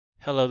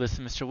Hello, this is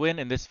Mr. Win,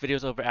 and this video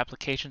is over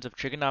applications of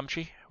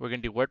trigonometry. We're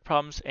going to do word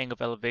problems, angle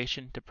of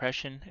elevation,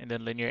 depression, and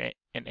then linear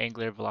and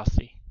angular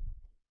velocity.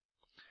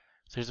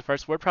 So here's the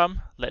first word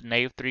problem. Let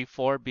 -3,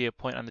 4 be a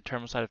point on the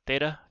terminal side of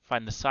theta.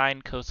 Find the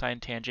sine, cosine,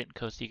 tangent,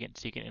 cosecant,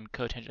 secant, and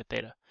cotangent of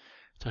theta.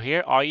 So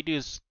here, all you do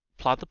is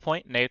plot the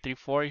point. -3,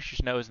 4, you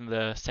should know is in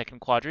the second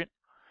quadrant.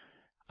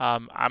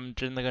 I'm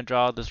generally going to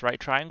draw this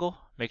right triangle.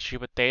 Make sure you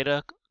put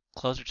theta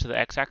closer to the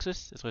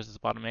x-axis, this way is the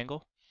bottom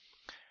angle.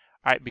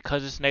 Alright,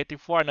 because it's -3,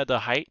 4, I know the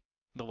height,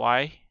 the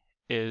y,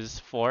 is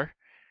 4.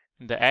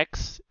 And the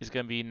x is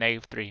going to be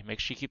 -3. Make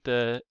sure you keep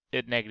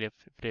it negative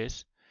if it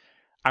is.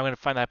 I'm going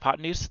to find the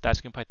hypotenuse. That's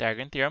going to be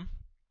Pythagorean theorem.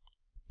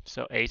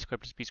 So a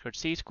squared plus b squared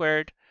c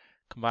squared.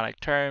 Combine like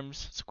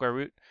terms, square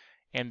root.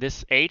 And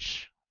this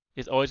h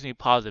is always going to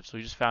be positive. So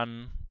we just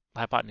found the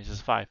hypotenuse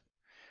is 5.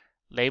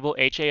 Label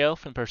HAO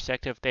from the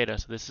perspective of theta.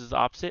 So this is the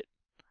opposite.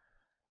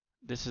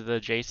 This is the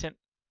adjacent.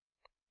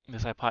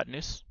 This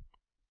hypotenuse.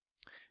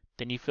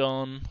 Then you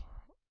fill in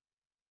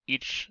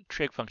each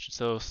trig function.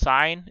 So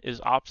sine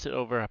is opposite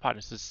over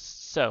hypotenuse.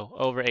 So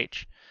over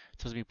h.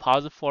 So it's going to be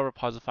positive 4 over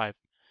positive 5.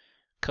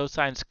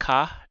 Cosine's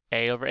ka,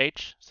 a over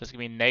h. So it's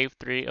going to be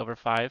 -3 over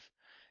 5.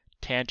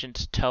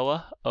 Tangent's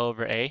toa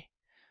over a.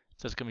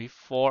 So it's going to be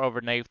 4 over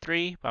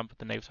 -3. But I'm put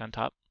the negative sign on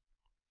top.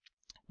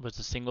 But it's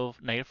a single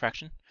negative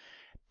fraction.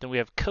 Then we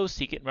have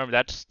cosecant. Remember,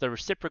 that's the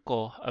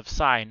reciprocal of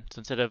sine. So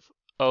instead of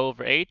o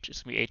over h,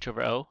 it's going to be h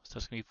over o. So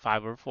it's going to be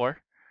 5 over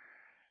 4.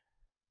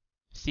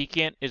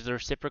 Secant is the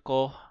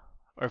reciprocal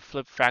or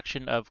flipped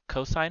fraction of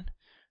cosine.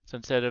 So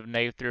instead of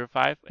 -3 over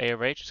 5, a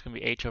over h, it's going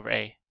to be h over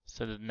a.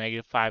 So the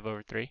 -5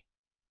 over 3.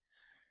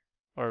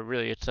 Or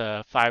really, it's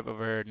 5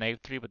 over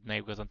 -3, but the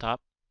negative goes on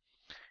top.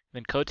 And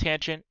then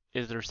cotangent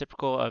is the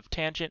reciprocal of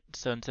tangent.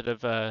 So instead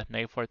of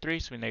 -4 over 3,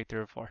 it's going to be -3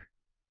 over 4.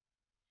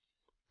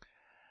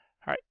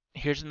 Alright,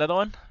 here's another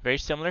one, very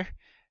similar.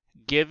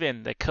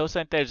 Given that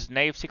cosine theta is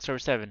 -6 over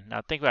 7.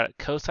 Now think about it.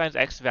 Cosine's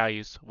x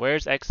values.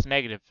 Where's x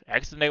negative?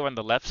 X is negative on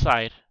the left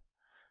side.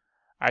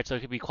 Alright, so it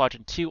could be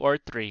quadrant 2 or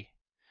 3.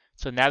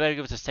 So now they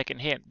give us a second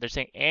hint. They're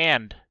saying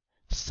and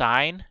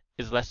sine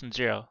is less than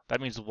 0. That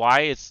means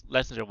y is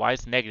less than 0. Y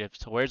is negative.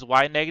 So where's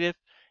y negative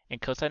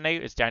and cosine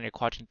negative? It's down here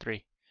quadrant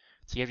 3.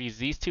 So you have to use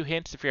these two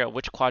hints to figure out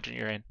which quadrant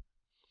you're in.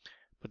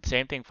 But the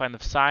same thing, find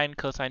the sine,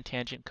 cosine,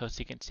 tangent,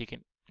 cosecant,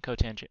 secant,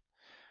 cotangent.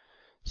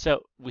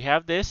 So we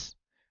have this.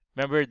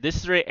 Remember, this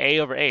is already a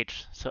over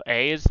h. So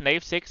a is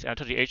 -6, and I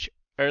told you h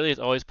earlier is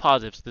always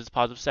positive, so this is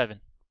positive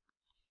 7.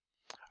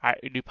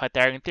 Alright, we do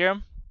Pythagorean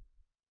theorem.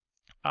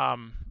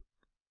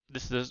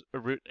 This is a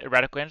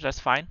radical angle, that's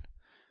fine.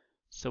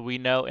 So we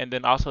know, and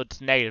then also it's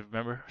negative.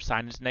 Remember,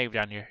 sine is negative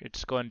down here.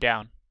 It's going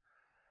down.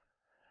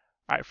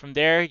 Alright, from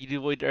there, you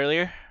do what we did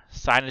earlier.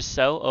 Sine is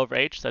so over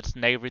h, so that's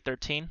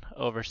 -13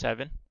 over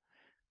 7.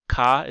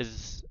 Ka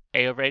is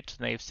a over h,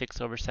 so -6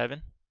 over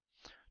 7.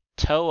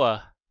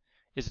 Toa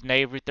is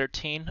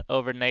 -13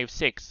 over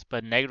 -6,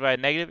 but negative by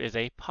negative is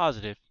a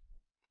positive.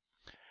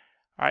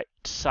 Alright,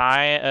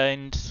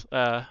 sine's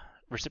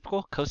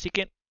reciprocal,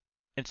 cosecant,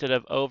 instead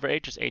of o over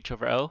h is h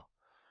over o.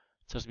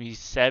 So it's going to be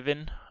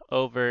 7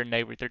 over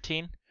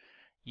 -13.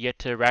 You have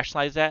to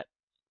rationalize that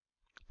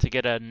to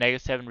get a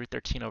 -7 root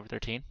 13 over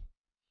 13.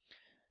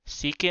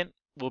 Secant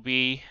will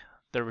be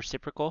the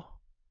reciprocal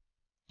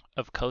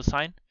of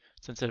cosine.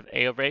 So instead of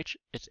a over h,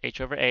 it's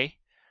h over a,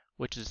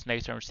 which is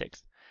 -7 over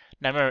 6.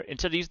 Now remember,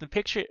 instead of using the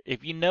picture,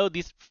 if you know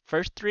these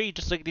first three,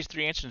 just look at these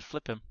three answers and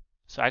flip them.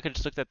 So I could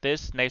just look at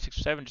this, -6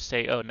 or 7, just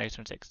say, oh,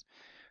 -7 6.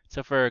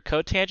 So for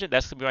cotangent,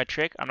 that's going to be my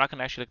trick. I'm not going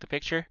to actually look at the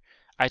picture.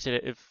 I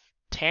said if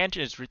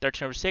tangent is root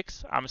 13 over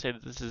 6, I'm going to say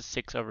that this is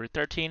 6 over root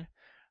 13.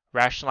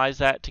 Rationalize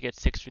that to get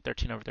 6 root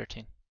 13 over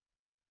 13.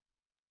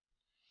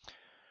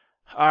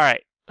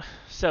 Alright,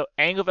 so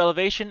angle of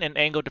elevation and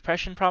angle of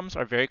depression problems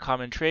are very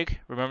common in trig.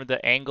 Remember,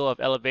 the angle of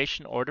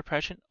elevation or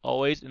depression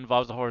always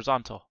involves the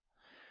horizontal.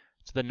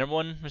 So the number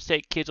one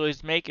mistake kids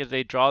always make is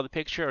they draw the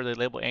picture or they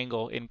label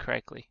angle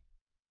incorrectly.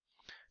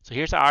 So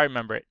here's how I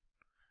remember it.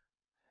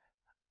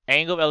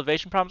 Angle of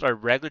elevation problems are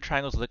regular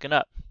triangles looking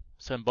up.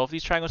 So in both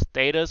these triangles,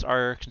 thetas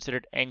are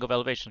considered angle of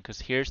elevation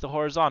because here's the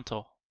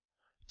horizontal.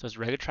 So it's a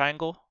regular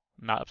triangle,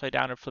 not upside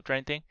down or flipped or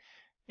anything,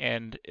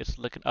 and it's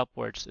looking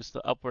upwards. It's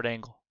the upward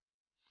angle.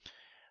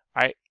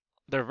 Alright,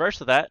 the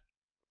reverse of that,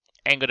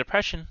 angle of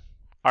depression,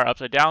 are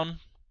upside down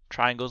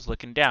triangles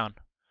looking down.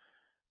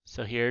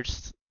 So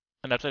here's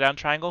an upside down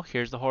triangle,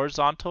 here's the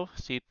horizontal.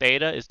 See,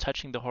 theta is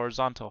touching the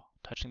horizontal,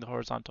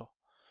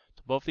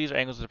 So both of these are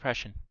angles of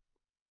depression.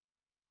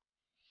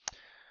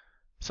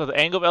 So the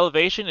angle of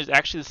elevation is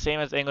actually the same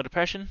as the angle of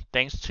depression,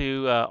 thanks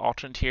to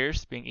alternate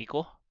tiers being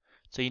equal.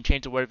 So you can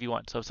change the word if you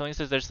want. So if something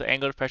says there's the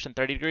angle of depression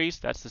 30 degrees,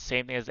 that's the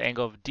same thing as the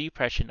angle of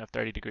depression of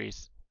 30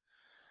 degrees.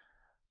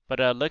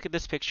 But look at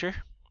this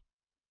picture,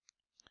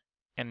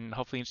 and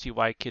hopefully you can see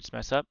why kids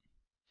mess up.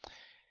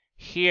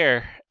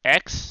 Here,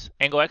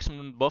 angle x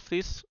in both of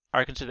these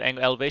are considered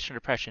angle of elevation or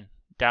depression.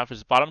 Down for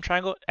this bottom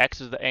triangle,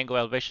 x is the angle of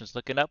elevation. It's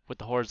looking up with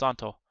the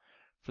horizontal.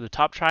 For the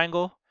top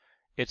triangle,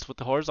 it's with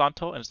the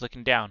horizontal and it's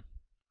looking down.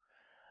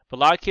 But a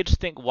lot of kids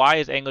think y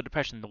is angle of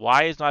depression. The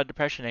y is not a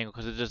depression angle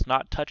because it does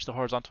not touch the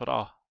horizontal at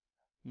all.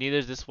 Neither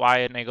is this y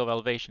an angle of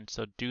elevation,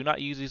 so do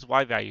not use these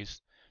y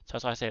values. So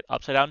that's why I said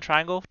upside down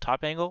triangle,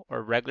 top angle,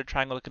 or regular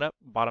triangle looking up,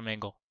 bottom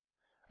angle.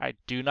 Alright,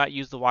 do not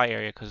use the y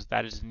area because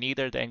that is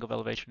neither the angle of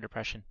elevation or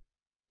depression.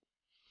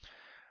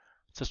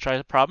 So let's try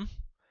the problem.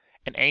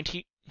 An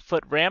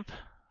 18-foot ramp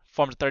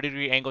forms a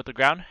 30-degree angle with the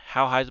ground.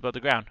 How high is it above the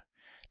ground?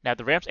 Now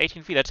the ramp's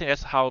 18 feet,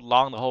 that's how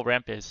long the whole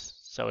ramp is.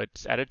 So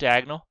it's at a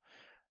diagonal.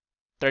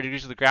 30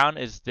 degrees to the ground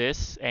is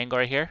this angle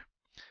right here.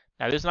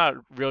 Now this is not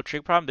a real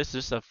trig problem, this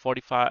is just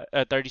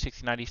a 30,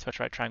 60, 90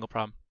 special right triangle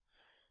problem.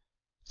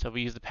 So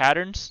we use the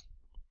patterns.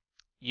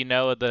 You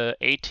know the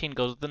 18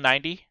 goes with the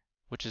 90,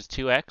 which is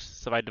 2x.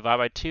 So if I divide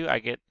by 2, I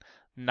get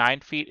 9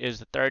 feet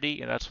is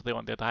 30, and that's what they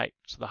want the height.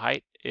 So the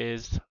height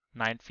is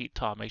 9 feet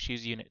tall. Make sure you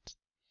use units.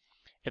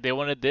 If they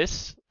wanted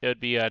this, it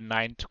would be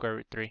 9 square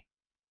root 3.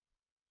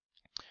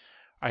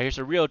 Alright, here's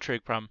a real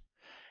trig problem.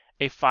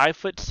 A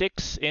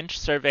 5'6"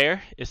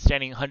 surveyor is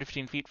standing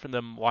 115 feet from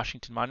the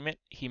Washington Monument.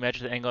 He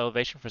measured the angle of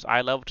elevation for his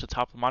eye level to the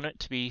top of the monument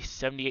to be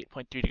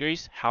 78.3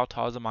 degrees. How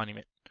tall is the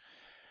monument?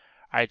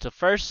 Alright, so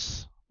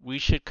first we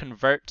should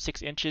convert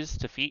 6 inches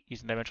to feet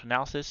using dimensional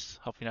analysis.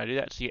 Hopefully not do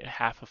that, so you get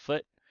half a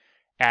foot.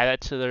 Add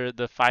that to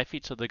the 5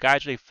 feet, so the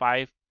guy's really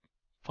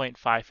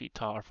 5.5 feet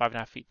tall, or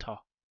 5.5 feet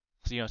tall.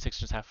 So 6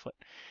 inches, half a foot.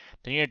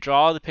 Then you're going to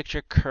draw the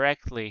picture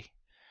correctly.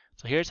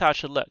 So here's how it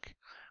should look.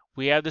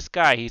 We have this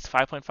guy, he's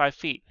 5.5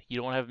 feet. You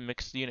don't want to have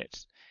mixed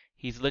units.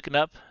 He's looking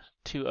up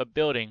to a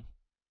building.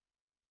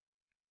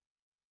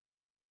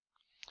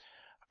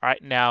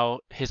 Alright, now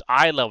his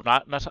eye level,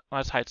 not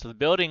his height. So the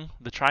building,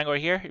 the triangle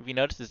right here, if you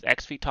notice, is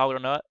x feet taller or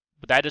not,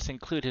 but that doesn't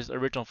include his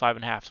original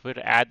 5.5. So we have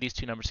to add these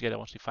two numbers together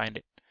once we find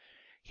it.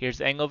 Here's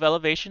the angle of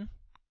elevation.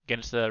 Again,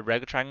 it's the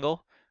regular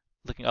triangle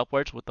looking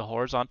upwards with the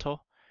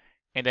horizontal.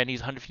 And then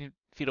he's 100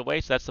 feet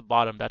away, so that's the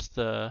bottom. That's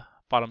the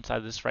bottom side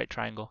of this right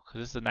triangle,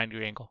 because this is a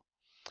 90-degree angle.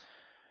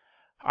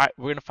 Alright,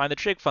 we're going to find the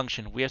trig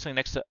function. We have something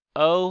next to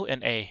O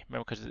and A.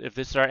 Remember, because if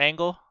this is our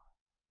angle,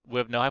 we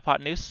have no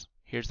hypotenuse.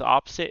 Here's the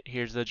opposite,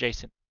 here's the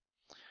adjacent.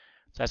 So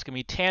that's going to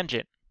be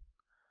tangent.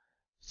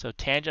 So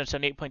tangent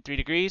of 78.3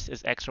 degrees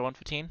is x or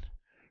 115.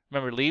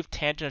 Remember, leave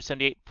tangent of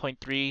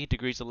 78.3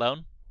 degrees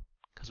alone,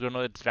 because we don't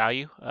know its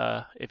value.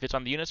 If it's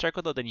on the unit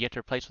circle, though, then you have to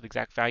replace with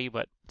exact value,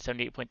 but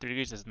 78.3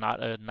 degrees is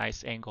not a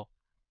nice angle.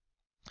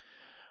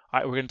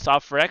 Alright, we're going to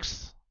solve for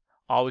x.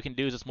 All we can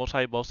do is just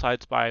multiply both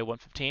sides by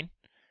 115.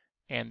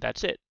 And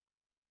that's it.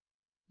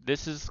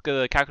 This is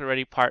the calculator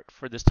ready part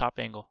for this top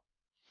angle.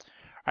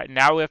 Alright,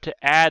 now we have to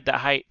add the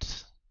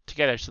height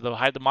together. So the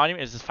height of the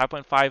monument is this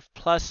 5.5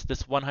 plus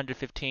this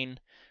 115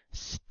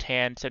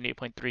 tan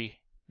 78.3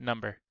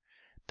 number.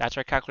 That's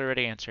our calculator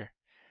ready answer.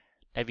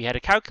 Now if you had a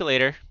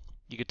calculator,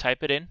 you could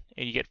type it in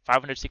and you get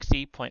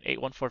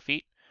 560.814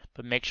 feet.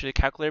 But make sure the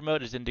calculator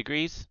mode is in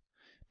degrees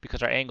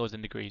because our angle is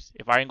in degrees.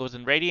 If our angle is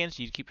in radians,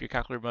 you keep your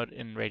calculator mode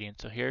in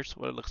radians. So here's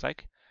what it looks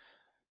like.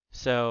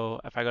 So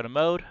if I go to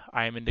mode,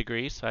 I am in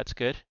degrees, so that's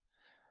good.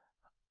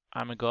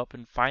 I'm going to go up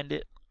and find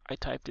it. I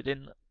typed it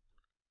in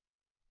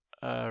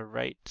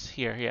right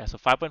here. Yeah, so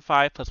 5.5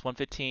 plus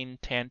 115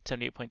 tan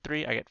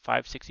 78.3, I get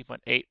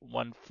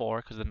 560.814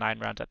 because the 9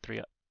 rounds at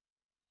 3 up.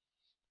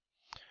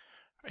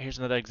 Right, here's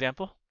another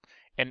example.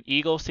 An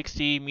eagle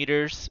 60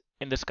 meters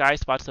in the sky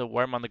spots a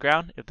worm on the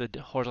ground. If the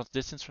horizontal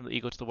distance from the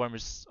eagle to the worm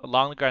is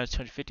along the ground is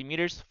 250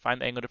 meters,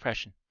 find the angle of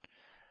depression.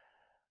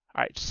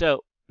 Alright,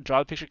 so draw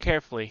the picture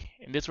carefully,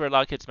 and this is where a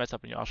lot of kids mess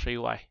up, and I'll show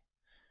you why.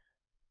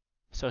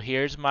 So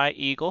here's my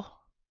eagle,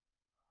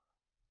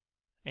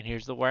 and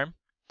here's the worm.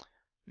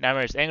 Now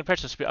remember, it's angle of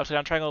depression, so be upside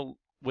down triangle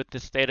with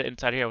this theta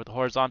inside here with the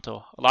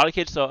horizontal. A lot of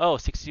kids say, oh,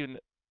 60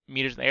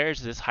 meters in the air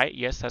is this height.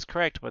 Yes, that's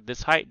correct, but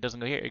this height doesn't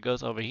go here, it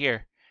goes over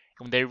here.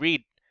 And when they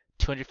read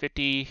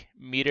 250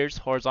 meters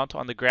horizontal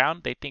on the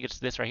ground, they think it's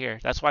this right here.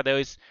 That's why they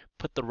always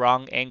put the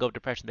wrong angle of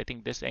depression. They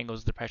think this angle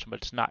is depression,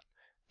 but it's not.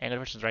 Angle of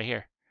depression is right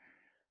here.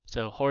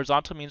 So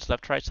horizontal means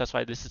left to right, so that's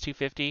why this is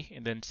 250,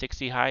 and then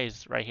 60 high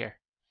is right here.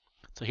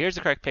 So here's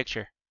the correct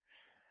picture.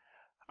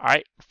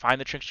 Alright, find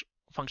the trig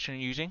function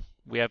you're using.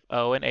 We have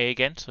O and A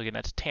again, so again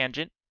that's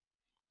tangent.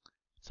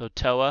 So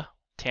TOA,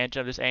 tangent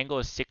of this angle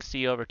is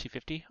 60 over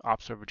 250,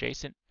 opposite over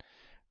adjacent.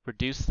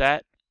 Reduce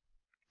that.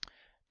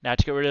 Now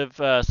to get rid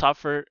of solve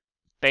for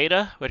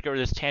theta, we have to get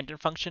rid of this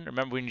tangent function.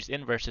 Remember, we can use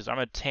inverses. I'm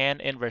going to tan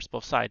inverse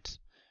both sides.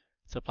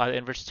 So apply the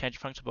inverse tangent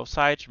function to both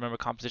sides. Remember,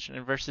 composition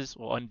inverses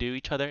will undo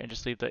each other and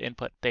just leave the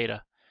input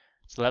theta.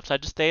 So the left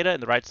side is theta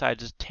and the right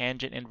side is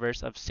tangent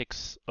inverse of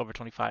 6 over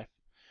 25.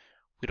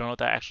 We don't know what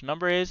that actual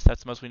number is.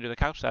 That's the most we can do the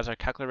calculus. So that's our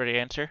calculator ready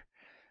answer.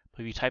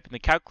 But if you type in the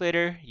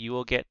calculator, you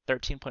will get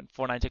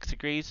 13.496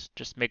 degrees.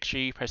 Just make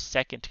sure you press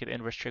second to get the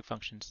inverse trig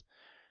functions.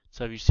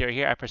 So if you see right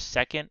here, I press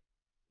second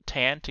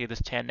tan to get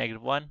this tan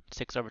 -1,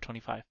 6 over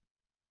 25.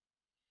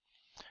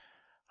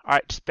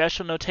 Alright,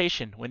 special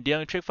notation. When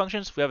dealing with trig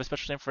functions, we have a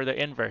special name for their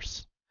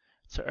inverse.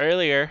 So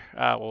earlier,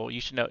 well, you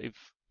should know,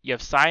 if you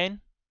have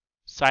sine,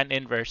 sine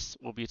inverse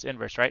will be its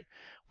inverse, right?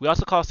 We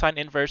also call sine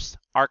inverse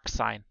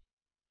arcsine.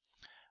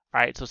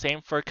 Alright, so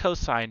same for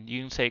cosine.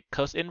 You can say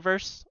cos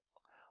inverse,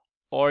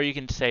 or you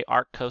can say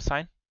arc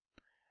cosine.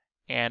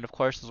 And of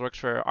course, this works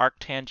for arc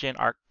tangent,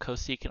 arc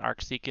cosecant,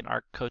 arc secant,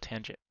 arc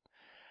cotangent.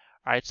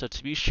 Alright, so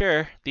to be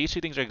sure, these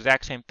two things are the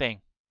exact same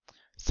thing.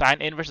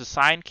 Sine inverse of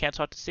sine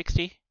cancel out to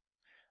 60.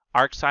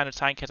 Arc sine of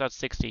sine cancel out to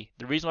 60.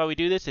 The reason why we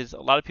do this is a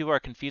lot of people are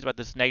confused about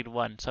this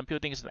 -1. Some people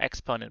think it's an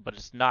exponent, but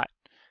it's not.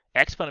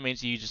 Exponent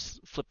means you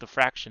just flip the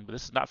fraction, but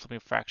this is not flipping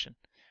a fraction.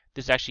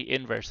 This is actually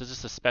inverse. This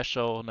is a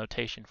special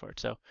notation for it.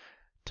 So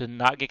to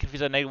not get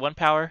confused with -1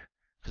 power,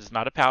 because it's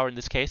not a power in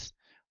this case,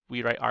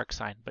 we write arc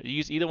sine. But you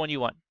use either one you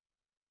want.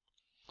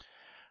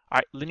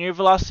 Alright, linear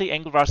velocity,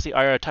 angular velocity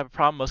are a type of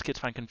problem most kids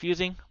find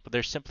confusing, but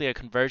they're simply a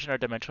conversion or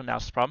dimensional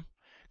analysis problem.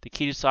 The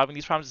key to solving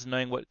these problems is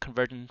knowing what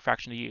conversion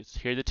fraction to use.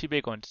 Here are the two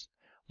big ones.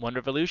 One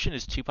revolution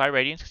is 2 pi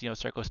radians, because a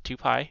circle is 2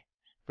 pi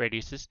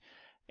radiuses,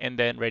 and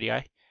then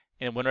radii.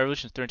 And one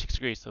revolution is 360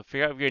 degrees. So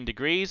figure out if you're in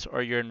degrees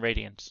or you're in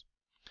radians.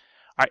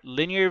 Alright,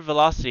 linear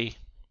velocity,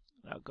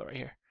 I'll go right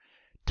here,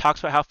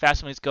 talks about how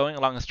fast something's going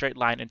along a straight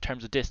line in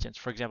terms of distance.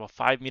 For example,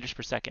 5 meters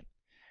per second.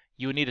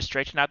 You would need to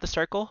straighten out the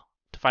circle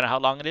to find out how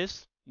long it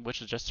is,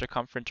 which is just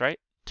circumference, right?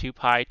 2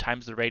 pi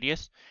times the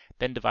radius,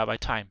 then divide by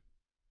time.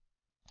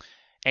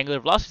 Angular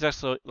velocity is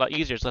actually a lot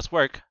easier, it's less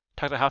work.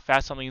 Talks about how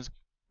fast something's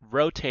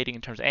rotating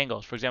in terms of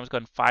angles. For example, it's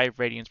going 5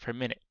 radians per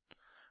minute,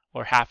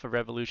 or half a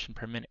revolution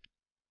per minute.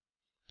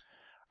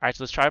 Alright,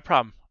 so let's try a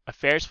problem. A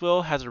Ferris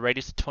wheel has a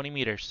radius of 20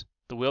 meters.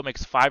 The wheel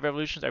makes 5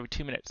 revolutions every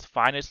 2 minutes.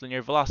 Find its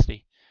linear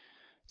velocity.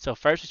 So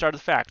first we start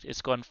with the fact.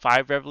 It's going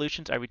 5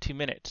 revolutions every 2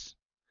 minutes.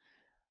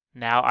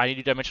 Now I need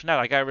to dimension out.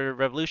 I got rid of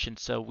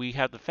revolutions, so we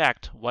have the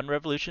fact 1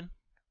 revolution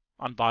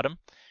on bottom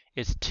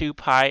is 2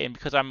 pi, and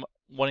because I'm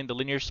wanting the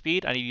linear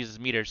speed, I need to use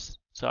meters.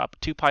 So up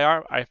 2 pi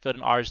r, I filled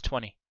in r is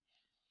 20.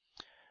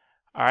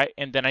 Alright,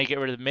 and then I get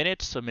rid of the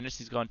minutes, so minutes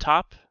needs to go on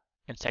top,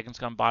 and seconds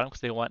go on bottom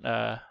because they want,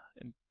 I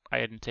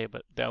didn't say,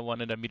 but they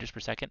wanted meters per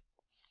second.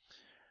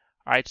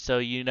 Alright, so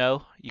you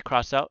know, you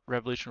cross out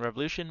revolution,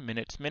 revolution,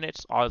 minutes,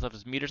 minutes, all that's left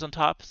is meters on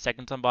top,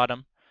 seconds on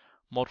bottom.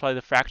 Multiply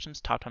the fractions,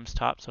 top times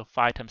top, so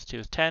 5 times 2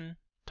 is 10,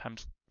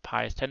 times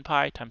pi is 10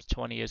 pi, times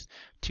 20 is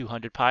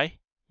 200 pi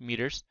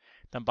meters.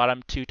 Then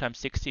bottom 2 times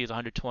 60 is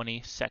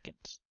 120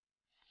 seconds.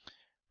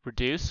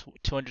 Reduce,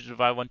 200 divided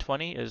by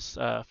 120 is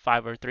 5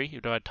 over 3,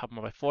 you divide top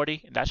by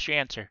 40, and that's your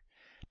answer.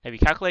 Now if you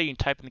calculate, you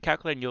can type in the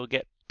calculator and you'll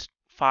get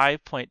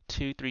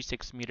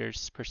 5.236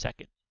 meters per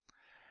second.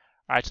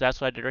 Alright, so that's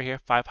what I did right here,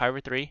 5 pi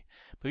over 3.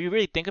 But if you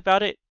really think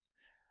about it,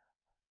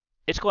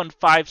 it's going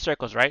 5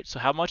 circles, right? So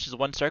how much is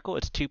one circle?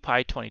 It's 2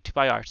 pi 20, 2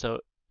 pi r. So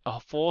a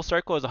full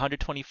circle is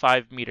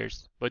 125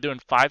 meters. We're doing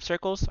 5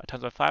 circles. I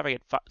times by 5, I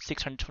get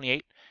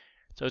 628.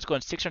 So it's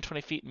going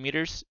 620 feet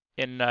meters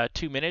in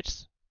 2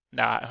 minutes.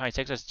 Now, if I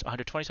take that's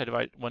 120, so I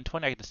divide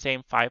 120, I get the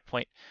same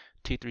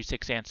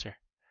 5.236 answer.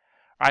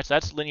 Alright, so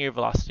that's linear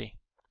velocity.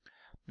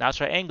 Now let's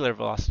try angular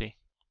velocity.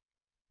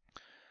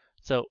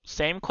 So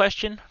same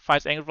question,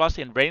 finds angular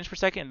velocity in radians per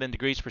second and then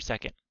degrees per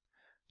second.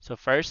 So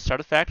first, start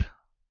with fact.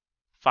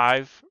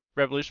 5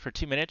 revolutions per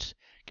 2 minutes,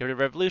 get rid of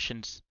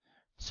revolutions.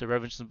 So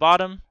revolutions on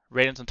bottom,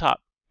 radians on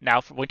top.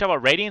 Now, when we talk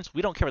about radians,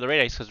 we don't care about the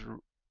radius because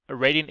a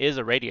radian is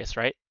a radius,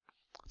 right?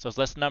 So it's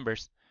less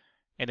numbers.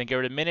 And then get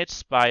rid of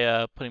minutes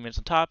by putting minutes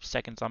on top,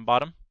 seconds on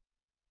bottom.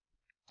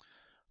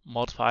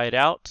 Multiply it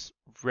out.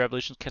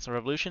 Revolutions cancel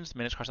revolutions,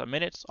 minutes cross out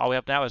minutes. All we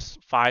have now is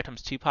 5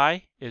 times 2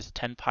 pi is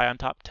 10 pi on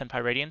top, 10 pi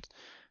radians.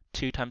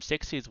 2 times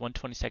 60 is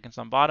 120 seconds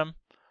on bottom.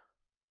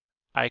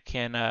 I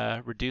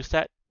can reduce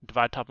that.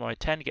 Divide top by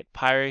 10 to get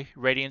pi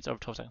radians over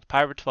 12 seconds.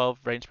 Pi over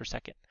 12 radians per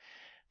second.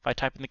 If I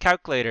type in the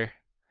calculator,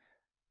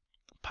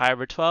 pi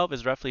over 12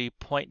 is roughly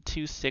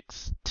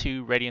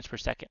 0.262 radians per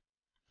second.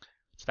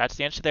 So that's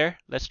the answer there.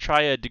 Let's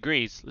try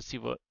degrees. Let's see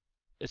what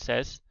it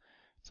says.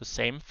 So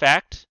same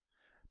fact,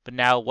 but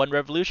now 1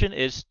 revolution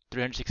is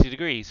 360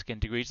 degrees. Again,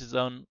 degrees is its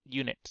own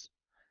units.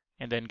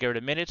 And then get rid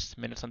of minutes,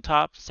 minutes on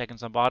top,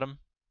 seconds on bottom.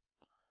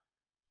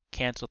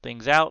 Cancel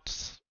things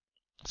out.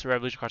 So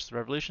revolution crosses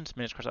revolutions,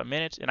 minutes cross out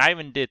minutes, and I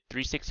even did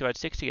 360 divided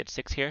 60, get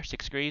 6 here,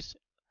 6 degrees.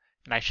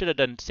 And I should have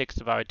done 6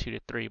 divided 2 to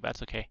 3, but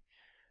that's okay.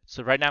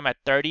 So right now I'm at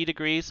 30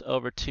 degrees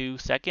over 2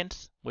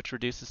 seconds, which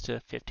reduces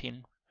to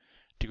 15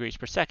 degrees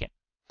per second.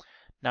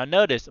 Now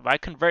notice, if I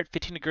convert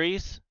 15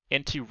 degrees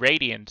into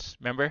radians,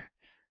 remember?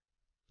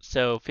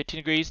 So 15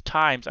 degrees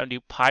times, I'm going to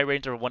do pi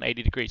radians over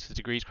 180 degrees, because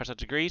degrees cross out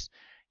degrees.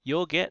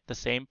 You'll get the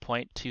same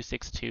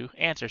 0.262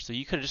 answer. So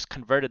you could have just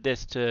converted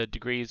this to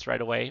degrees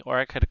right away, or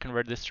I could have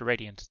converted this to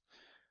radians.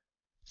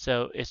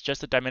 So it's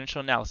just a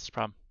dimensional analysis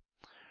problem.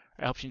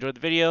 I hope you enjoyed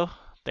the video.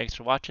 Thanks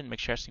for watching. Make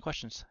sure you ask any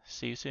questions.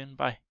 See you soon.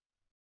 Bye.